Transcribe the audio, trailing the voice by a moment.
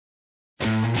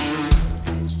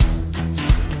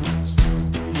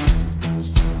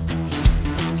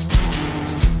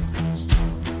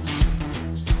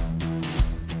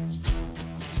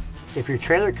If your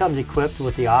trailer comes equipped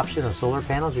with the option of solar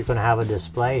panels, you're going to have a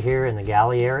display here in the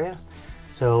galley area.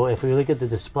 So if we look at the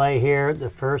display here, the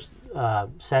first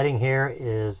setting here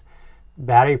is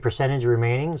battery percentage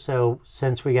remaining. So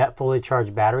since we got fully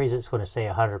charged batteries, it's going to say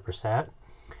 100%.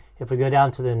 If we go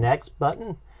down to the next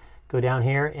button, go down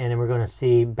here, and then we're going to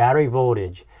see battery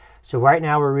voltage. So right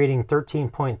now we're reading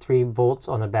 13.3 volts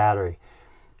on the battery.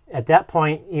 At that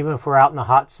point, even if we're out in the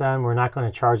hot sun, we're not going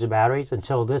to charge the batteries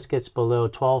until this gets below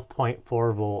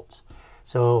 12.4 volts.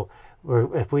 So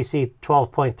if we see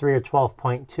 12.3 or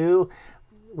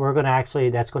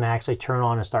 12.2, that's going to actually turn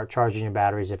on and start charging your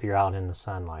batteries if you're out in the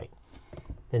sunlight.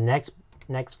 The next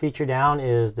feature down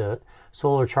is the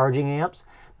solar charging amps.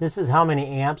 This is how many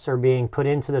amps are being put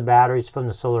into the batteries from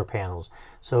the solar panels.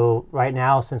 So right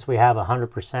now, since we have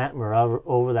 100%, we're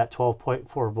over that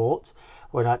 12.4 volts.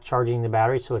 We're not charging the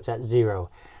battery, so it's at 0.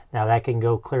 Now that can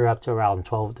go clear up to around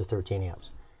 12 to 13 amps.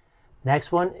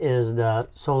 Next one is the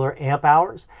solar amp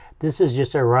hours. This is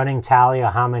just a running tally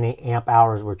of how many amp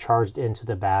hours were charged into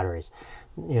the batteries.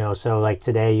 So like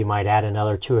today you might add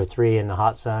another 2 or 3 in the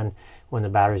hot sun when the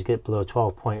batteries get below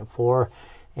 12.4,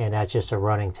 and that's just a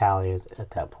running tally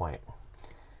at that point.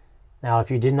 Now if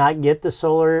you did not get the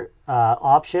solar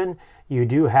option, you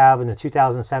do have in the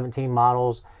 2017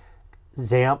 models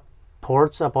ZAMP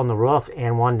ports up on the roof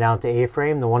and one down to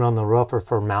A-frame. The one on the roof are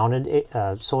for mounted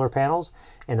solar panels,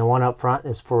 and the one up front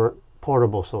is for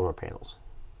portable solar panels.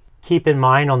 Keep in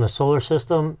mind on the solar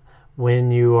system, when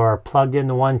you are plugged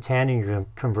into 110 and your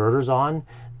converter's on,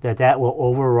 that will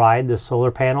override the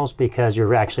solar panels because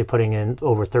you're actually putting in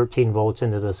over 13 volts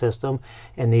into the system,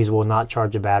 and these will not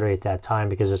charge the battery at that time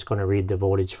because it's going to read the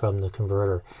voltage from the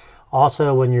converter.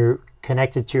 Also, when you're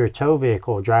connected to your tow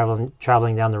vehicle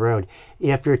traveling down the road,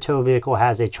 if your tow vehicle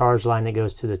has a charge line that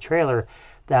goes to the trailer,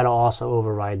 that'll also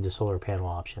override the solar panel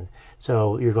option.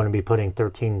 So you're going to be putting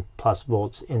 13 plus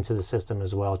volts into the system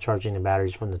as well, charging the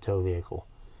batteries from the tow vehicle.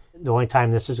 The only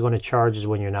time this is going to charge is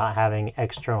when you're not having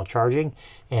external charging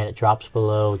and it drops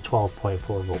below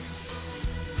 12.4 volts.